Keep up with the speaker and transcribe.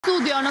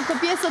Studio, në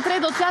këtë pjesë të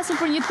tretë do të flasim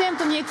për një temë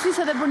të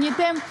mjekësisë dhe për një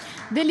temë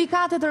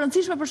delikate të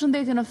rëndësishme për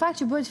shëndetin, në fakt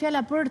që bëhet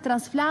fjala për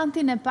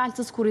transplantin e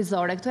palces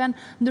kurrizore. Këto janë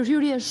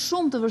ndërhyrje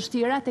shumë të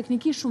vështira,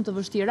 teknikisht shumë të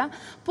vështira,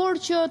 por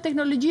që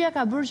teknologjia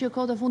ka bërë që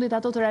kohët e fundit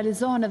ato të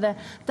realizohen dhe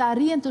të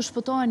arrijnë të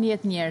shpëtohen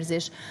jetë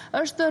njerëzish.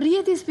 Është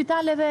rrjeti i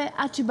spitaleve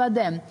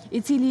Acibadem,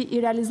 i cili i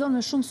realizon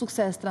me shumë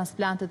sukses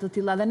transplante të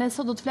tilla, dhe ne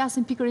sot do të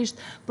flasim pikërisht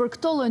për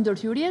këto lloj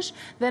ndërhyrjesh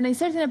dhe në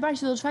insertin e parë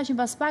që do të shfaqim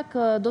pas pak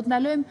do të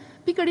ndalojmë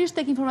pikërisht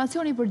tek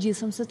informacioni i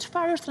përgjithshëm se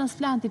çfarë është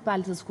transplanti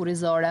palces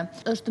kurrizore.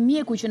 Është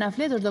mjeku që na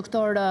flet, është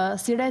doktor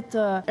Siret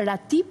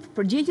Ratip,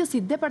 përgjegjës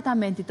i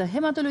departamentit të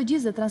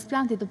hematologjisë dhe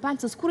transplantit të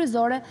palces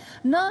kurrizore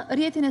në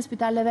rrjetin e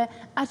spitaleve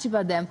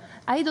Acibadem.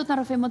 Ai do të na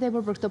rrëfej më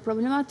tepër për këtë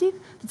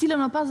problematikë, të cilën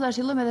më pas do ta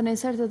zhvillojmë edhe në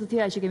inserte të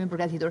tjera që kemi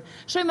përgatitur.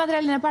 Shohim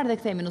materialin e parë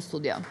dhe kthehemi në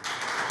studio.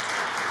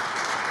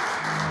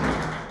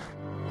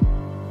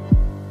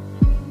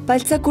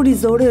 Palca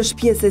kurrizore është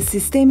pjesë e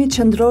sistemit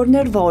qendror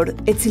nervor,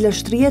 e cila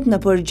shtrihet në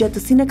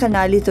përgjithësinë e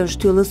kanalit të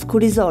shtyllës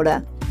kurrizore.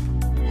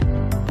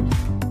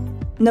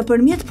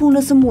 Nëpërmjet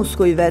punës së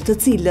muskujve, të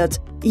cilët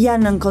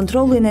janë nën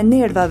kontrollin e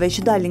nervave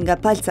që dalin nga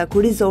palca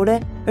kurrizore,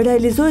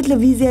 realizohet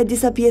lëvizja e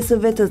disa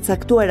pjesëve të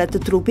caktuara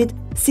të trupit,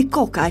 si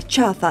koka,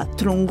 qafa,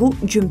 trungu,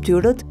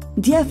 gjymtyrët,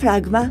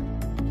 diafragma.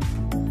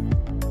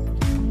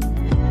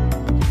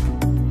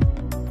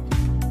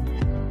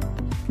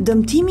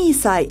 Dëmtimi i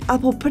saj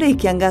apo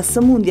prekja nga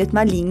sëmundjet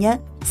malinje,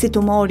 si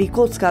tumori i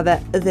kockave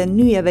dhe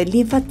nyjeve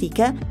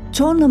limfatike,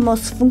 çon në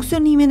mos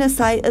funksionimin e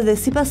saj dhe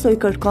si pasojë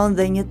kërkon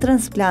dhe një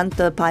transplant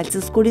të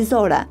palces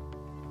kurrizore.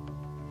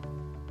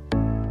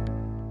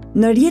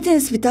 Në rrjetin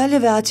e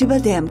spitaleve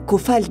Acibadem, ku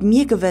fal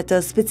mjekëve të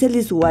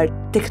specializuar,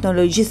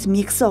 teknologjisë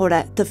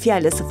mjekësore të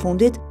fjalës së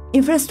fundit,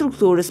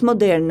 infrastrukturës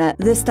moderne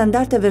dhe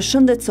standardeve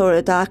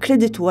shëndetësore të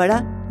akredituara,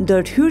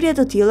 ndërhyrje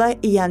të tilla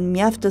janë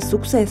mjaft të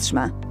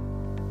suksesshme.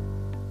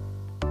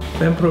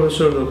 Unë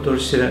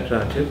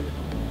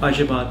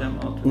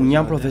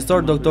jam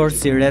profesor doktor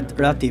Siret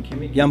Ratip.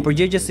 Jam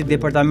përgjegjës i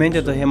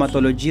departamentit të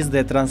hematologjisë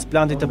dhe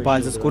transplantit të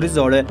palces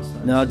kurrizore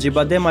në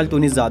Acibadem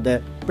Altunizade.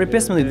 Për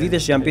 15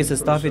 vitesh jam pjesë e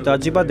stafit të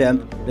Acibadem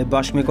dhe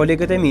bashkë me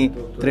kolegët e mi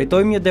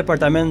drejtojmë një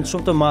departament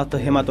shumë të madh të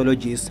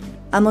hematologjisë.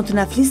 A mund të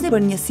na flisni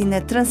për njësinë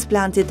e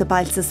transplantit të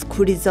palces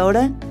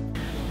kurrizore?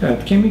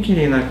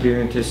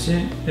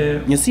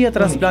 Njësia e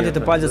transplantit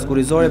të palces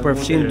kurrizore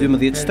përfshin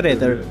 12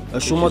 shtretër.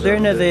 Është shumë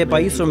moderne dhe e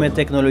pajisur me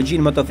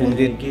teknologjinë më të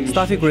fundit.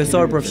 Stafi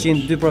kryesor përfshin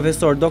 2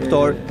 profesor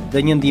doktor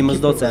dhe një ndihmës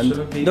docent,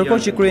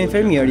 ndërkohë që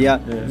kryeинfermierja,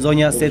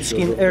 zonja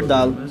Setshkin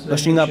Erdal,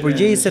 është një nga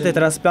përgjegjësit e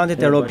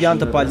transplantit evropian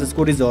të palces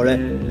kurrizore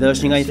dhe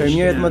është një nga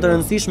infermierët më të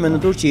rëndësishme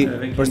në Turqi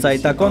për sa i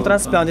takon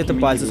transplantit të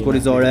palces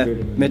kurrizore.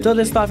 Me të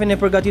dhe stafin e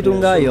përgatitur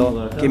nga ajo,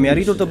 kemi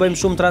arritur të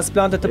bëjmë shumë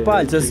transplante të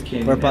palces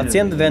për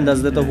pacient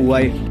vendas dhe të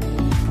huaj.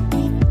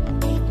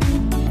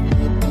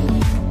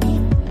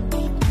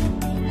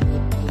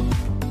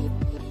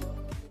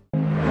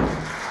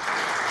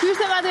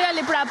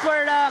 Materiali pra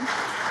për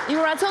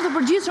informacion të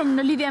përgjithshëm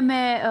në lidhje me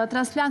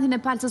transplantin e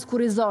palces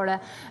kurrizore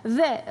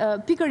dhe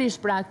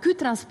pikërisht pra ky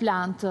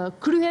transplant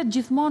kryhet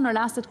gjithmonë në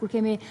rastet kur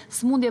kemi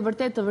sëmundje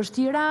vërtet të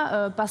vështira,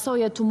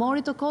 pasojë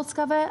tumorit të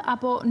kockave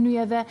apo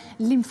nyjeve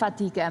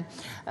limfatike.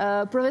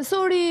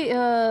 Profesori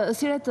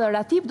Siret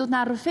Ratip do të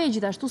na rrëfej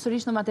gjithashtu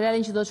sërish në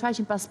materialin që do të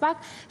shfaqim pas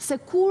pak se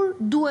kur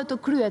duhet të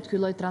kryhet ky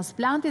lloj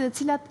transplanti dhe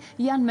cilat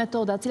janë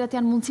metodat, cilat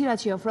janë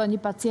mundësirat që i ofron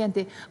një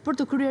pacienti për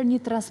të kryer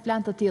një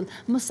transplant të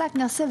tillë. Më saktë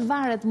nga se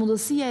varet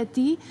mundësia e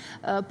tij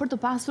për të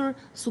pasur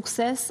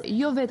sukses,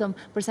 jo vetëm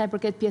për sa i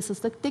përket pjesës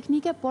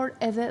teknike, por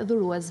edhe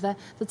dhuruesve,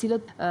 të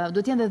cilët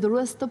do të jenë dhe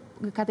dhurues të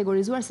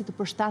kategorizuar si të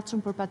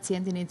përshtatshëm për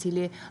pacientin i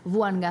cili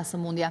vuan nga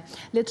sëmundja.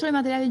 Le të shohim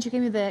materialin që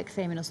kemi dhe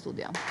kthehemi në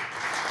studio.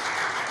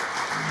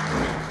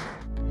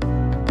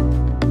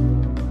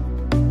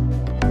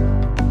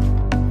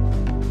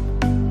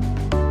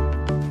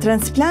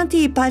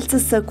 Transplanti i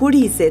palces së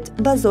kurrizit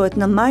bazohet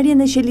në marrjen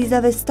e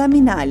qelizave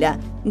staminale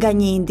nga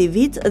një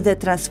individ dhe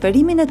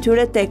transferimin e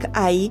tyre tek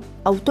ai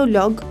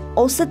autolog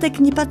ose tek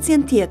një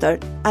pacient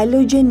tjetër,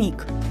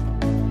 alogjenik.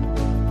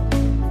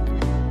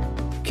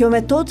 Kjo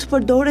metodë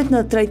përdoret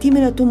në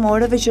trajtimin e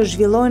tumoreve që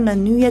zhvillohen në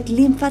nyjet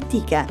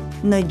limfatike,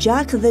 në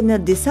gjak dhe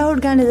në disa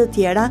organe të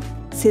tjera,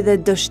 si dhe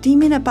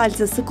dështimin e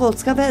palces së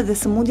kockave dhe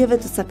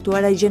sëmundjeve të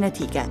caktuara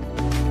gjenetike.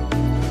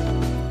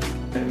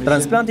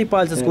 Transplanti i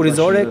palces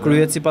kurrizore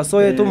kryhet si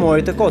pasojë e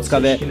tumorit të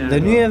kockave dhe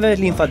nyjeve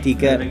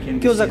limfatike.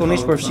 Kjo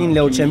zakonisht përfshin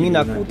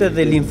leuqeminë akute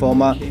dhe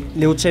limfoma.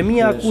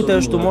 Leuqemia akute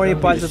është tumori i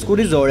palces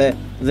kurrizore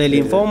dhe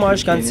limfoma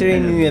është kanceri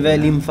i nyjeve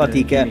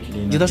limfatike.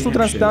 Gjithashtu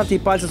transplanti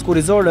i palces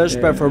kurrizore është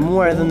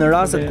performuar edhe në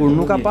rastet kur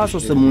nuk ka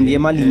pasur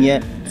sëmundje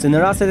malinje, si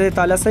në rastet e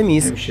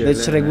talasemisë dhe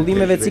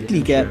çrregullimeve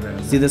ciklike,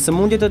 si dhe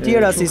sëmundje të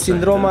tjera si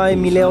sindroma e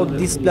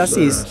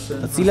mielodisplasisë,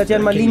 të cilat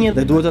janë malinje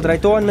dhe duhet të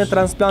trajtohen me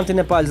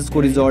transplantin e palces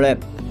kurrizore.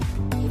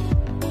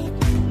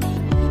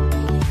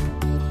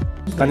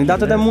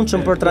 Kandidatët e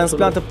mundshëm për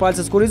transplant të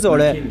palces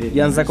kurrizore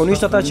janë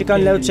zakonisht ata që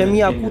kanë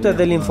leuqemi akute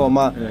dhe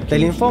limfoma. Te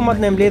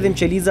limfomat ne mbledhim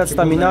qelizat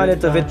staminale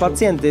të vetë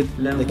pacientit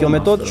dhe kjo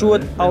metodë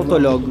quhet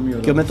autolog.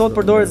 Kjo metodë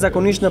përdoret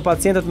zakonisht në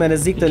pacientët me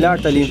rrezik të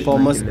lartë të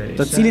limfomës,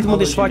 të cilit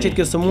mund të shfaqet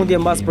kjo sëmundje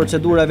mbas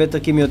procedurave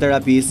të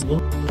kimioterapisë.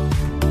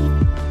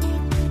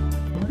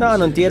 Në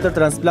anën tjetër,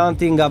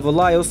 transplanti nga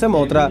vëllai ose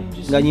motra,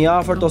 nga një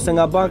afërt ose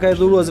nga banka e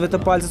dhuruesve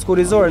të palces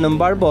kurrizore në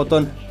mbar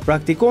botën,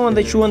 praktikohen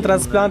dhe quhen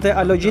transplante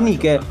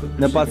alogjenike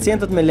në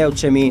pacientët me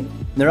leuqemi.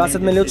 Në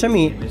rastet me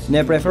leuqemi,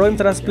 ne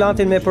preferojmë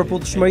transplantin me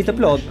përputhshmëri të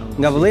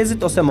plotë nga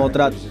vëllezit ose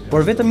motrat,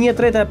 por vetëm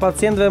 1/3 e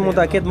pacientëve mund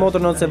ta ketë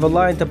motrën ose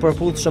vëllain të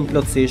përputhshëm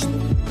plotësisht.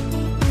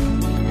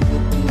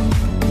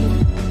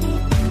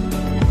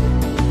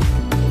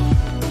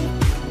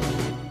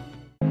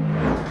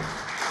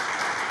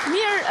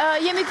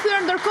 Jemi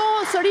kthyer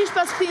ndërkohë sërish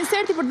pas këtij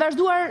inserti për të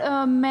vazhduar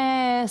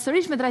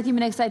sërish me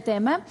trajtimin e kësaj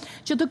teme,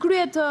 që të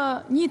kryhet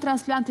një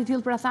transplant i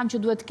tillë, pra tham që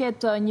duhet të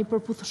ketë një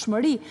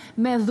përputhshmëri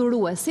me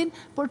dhuruesin,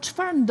 por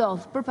çfarë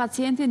ndodh për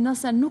pacientin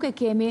nëse nuk e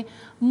kemi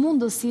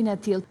mundësinë e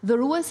tillë?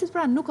 Dhuruesit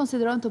pra nuk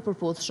konsiderohen të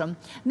përputhshëm.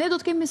 Ne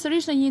do të kemi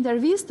sërish në një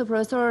intervistë të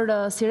profesor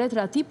Siret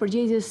Rati,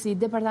 përgjegjës i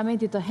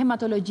Departamentit të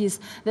Hematologjisë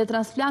dhe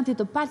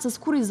Transplantit të palces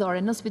kurrizore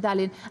në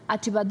Spitalin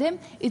Acibadem,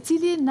 i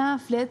cili na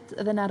flet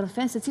dhe na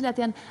rrëfen se cilat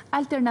janë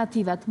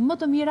alternativat më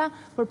të mira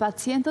për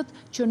pacientët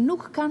që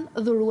nuk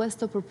kanë dhurues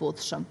të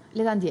përputhshëm.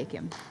 Le ta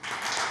ndjekim.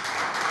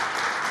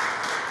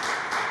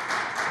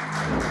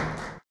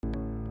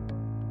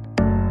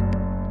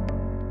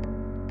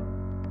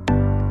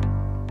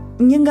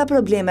 Një nga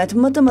problemet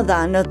më të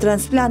mëdha në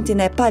transplantin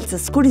e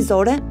palces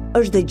kurrizore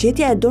është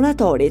dëgjetja e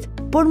donatorit,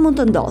 por mund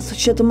të ndodhë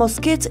që të mos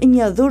ketë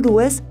një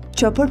dhurues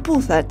që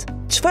përputhet.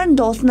 Çfarë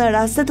ndodh në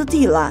raste të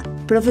tilla?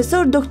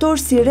 Profesor Dr.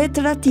 Siret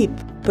Rati,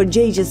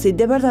 përgjegjës i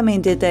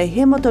Departamentit të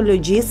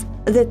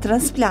Hematologjisë dhe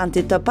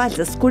Transplantit të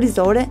palces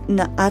kurrizore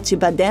në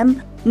Acibadem,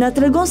 na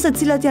tregon se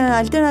cilat janë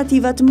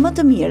alternativat më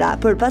të mira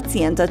për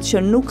pacientët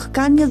që nuk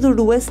kanë një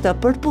dhurues të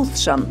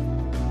përputhshëm.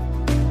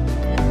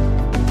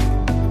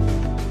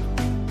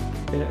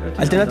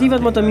 Alternativat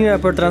më të mira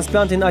për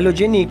transplantin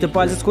alogjenik të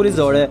palces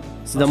kurrizore,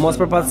 sidomos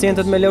për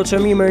pacientët me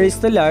leuqemi me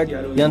risk të lartë,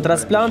 janë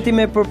transplanti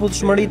me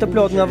përputhshmëri të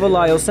plotë nga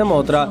vëllai ose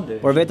motra,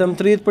 por vetëm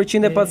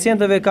 30% e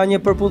pacientëve ka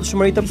një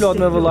përputhshmëri të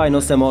plotë me vëllain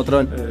ose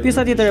motrën.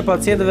 Pjesa tjetër e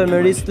pacientëve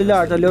me risk të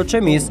lartë të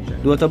leuqemisë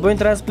duhet të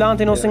bëjnë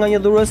transplantin ose nga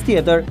një dhurues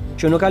tjetër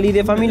që nuk ka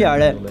lidhje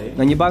familjare,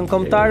 nga një bankë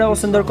kombëtare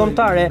ose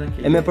ndërkombëtare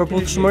e me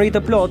përputhshmëri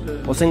të plotë,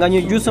 ose nga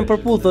një gjysmë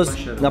përputhës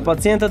nga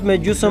pacientët me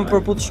gjysmë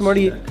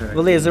përputhshmëri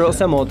vëllezër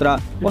ose motra,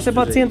 ose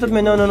pacientët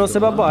me nënën ose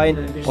babain,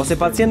 ose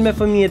pacient me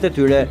fëmijët e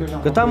tyre.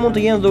 Këta mund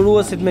të jenë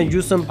dhuruesit me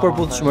gjysmë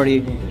përputhshmëri.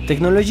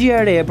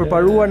 Teknologjia e re e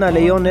përparuar na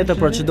lejon ne të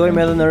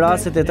procedojmë edhe në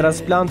rastet e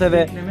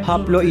transplanteve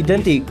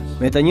haploidentik,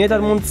 me të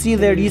njëjtat mundësi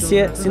dhe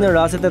rrisje si në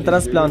rastet e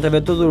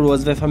transplanteve të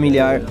dhuruesve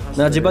familjar.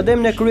 Në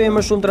Acibadem ne kryejmë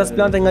më shumë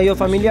transplante nga jo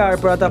familjar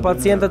për ata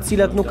pacientët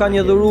cilat nuk kanë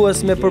një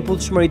dhurues me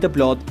përputhshmëri të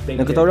plotë.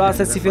 Në këto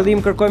raste si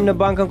fillim kërkojmë në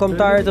bankën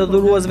kombëtare të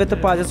dhuruesve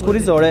të palces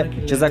kurrizore,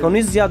 që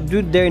zakonisht zgjat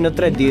 2 deri në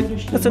 3 ditë.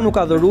 Nëse nuk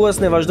ka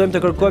dhurues, ne vazhdojmë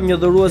të kërkojmë një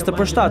dhurues të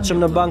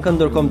përshtatshëm në bankën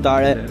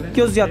ndërkombëtare.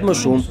 Kjo zgjat më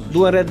shumë,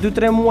 duhen rreth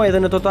 2-3 muaj dhe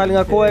në total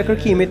nga koha e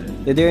kërkimit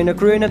dhe deri në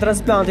kryerjen e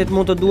transplantit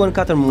mund të duhen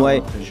 4 muaj,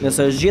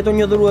 nëse është gjetur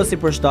një dhurues i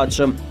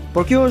përshtatshëm.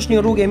 Por kjo është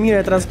një rrugë e mirë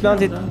e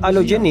transplantit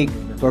alogjenik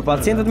për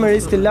pacientët me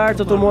risk të lartë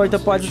të tumorit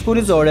të palces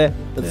kurrizore,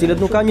 të cilët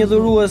nuk kanë një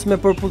dhurues me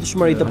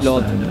përputhshmëri të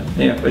plotë.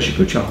 Ne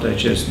yaklaşık 3 hafta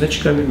içerisinde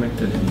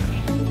çıkabilmektedirler.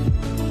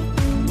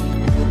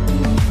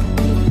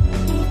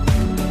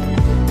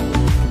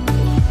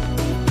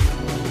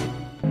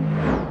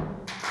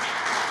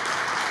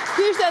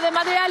 Ky ishte edhe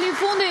materiali i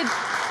fundit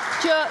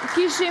që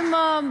kishim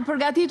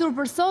përgatitur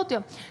për sot.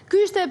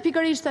 Ky ishte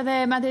pikërisht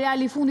edhe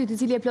materiali i fundit i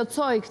cili e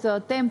plotsoi këtë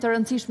temë të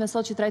rëndësishme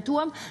sot që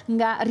trajtuam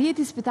nga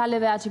rrjeti i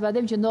spitaleve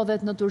Acibadem që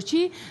ndodhet në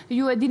Turqi.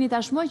 Ju e dini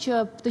tashmë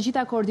që të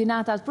gjitha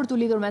koordinatat për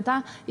të lidhur me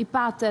ta i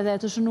pat edhe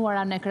të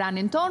shënuara në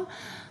ekranin ton.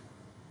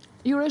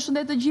 Ju uroj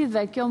shëndet të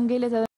gjithëve. Kjo ngelet edhe